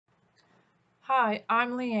Hi,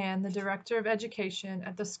 I'm Leigh Ann, the Director of Education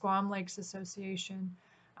at the Squam Lakes Association.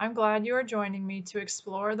 I'm glad you are joining me to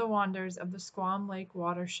explore the wonders of the Squam Lake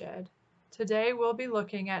watershed. Today we'll be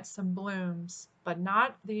looking at some blooms, but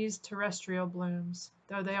not these terrestrial blooms,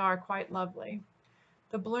 though they are quite lovely.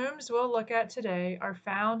 The blooms we'll look at today are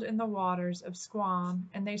found in the waters of Squam,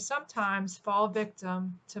 and they sometimes fall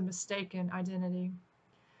victim to mistaken identity.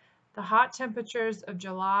 The hot temperatures of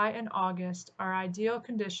July and August are ideal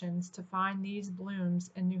conditions to find these blooms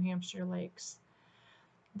in New Hampshire lakes.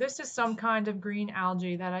 This is some kind of green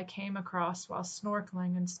algae that I came across while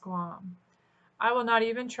snorkeling in Squam. I will not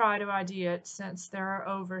even try to ID it since there are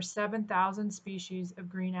over 7,000 species of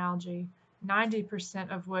green algae, 90%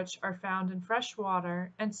 of which are found in fresh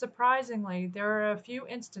water, and surprisingly, there are a few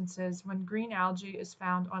instances when green algae is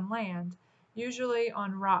found on land, usually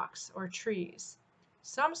on rocks or trees.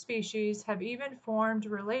 Some species have even formed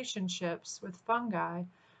relationships with fungi,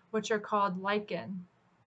 which are called lichen.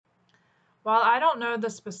 While I don't know the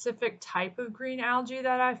specific type of green algae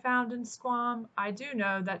that I found in Squam, I do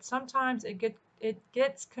know that sometimes it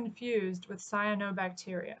gets confused with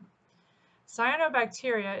cyanobacteria.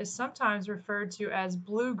 Cyanobacteria is sometimes referred to as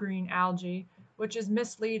blue-green algae, which is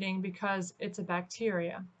misleading because it's a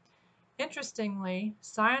bacteria. Interestingly,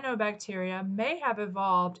 cyanobacteria may have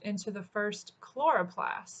evolved into the first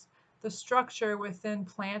chloroplasts, the structure within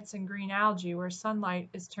plants and green algae where sunlight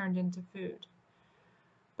is turned into food.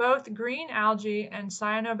 Both green algae and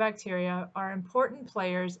cyanobacteria are important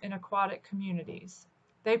players in aquatic communities.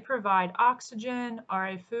 They provide oxygen, are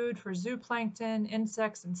a food for zooplankton,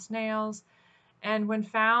 insects, and snails, and when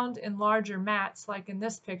found in larger mats, like in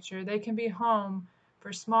this picture, they can be home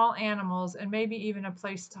for small animals and maybe even a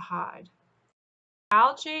place to hide.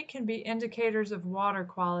 Algae can be indicators of water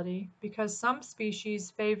quality because some species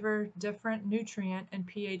favor different nutrient and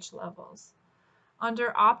pH levels.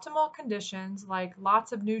 Under optimal conditions like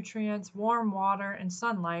lots of nutrients, warm water, and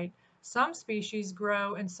sunlight, some species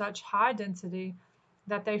grow in such high density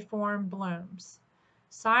that they form blooms.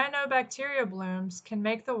 Cyanobacteria blooms can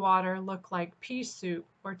make the water look like pea soup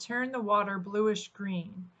or turn the water bluish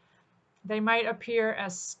green. They might appear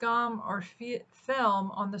as scum or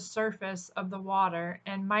film on the surface of the water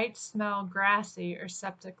and might smell grassy or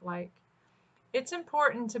septic-like. It's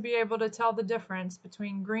important to be able to tell the difference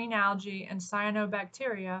between green algae and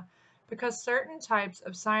cyanobacteria because certain types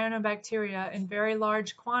of cyanobacteria in very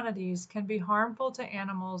large quantities can be harmful to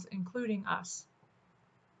animals, including us.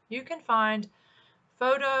 You can find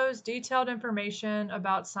photos, detailed information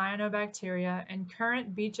about cyanobacteria, and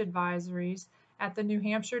current beach advisories at the New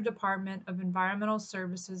Hampshire Department of Environmental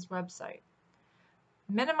Services website.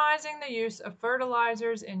 Minimizing the use of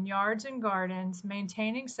fertilizers in yards and gardens,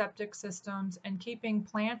 maintaining septic systems, and keeping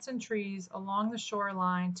plants and trees along the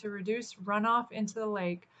shoreline to reduce runoff into the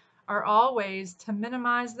lake are all ways to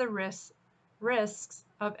minimize the risks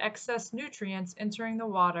of excess nutrients entering the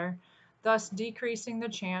water, thus decreasing the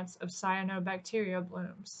chance of cyanobacteria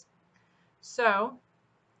blooms. So,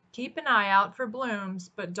 keep an eye out for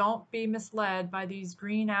blooms, but don't be misled by these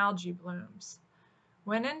green algae blooms.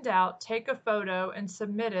 When in doubt, take a photo and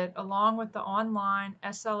submit it along with the online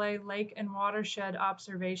SLA Lake and Watershed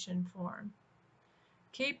Observation Form.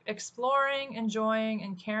 Keep exploring, enjoying,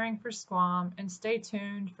 and caring for Squam, and stay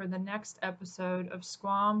tuned for the next episode of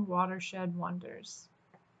Squam Watershed Wonders.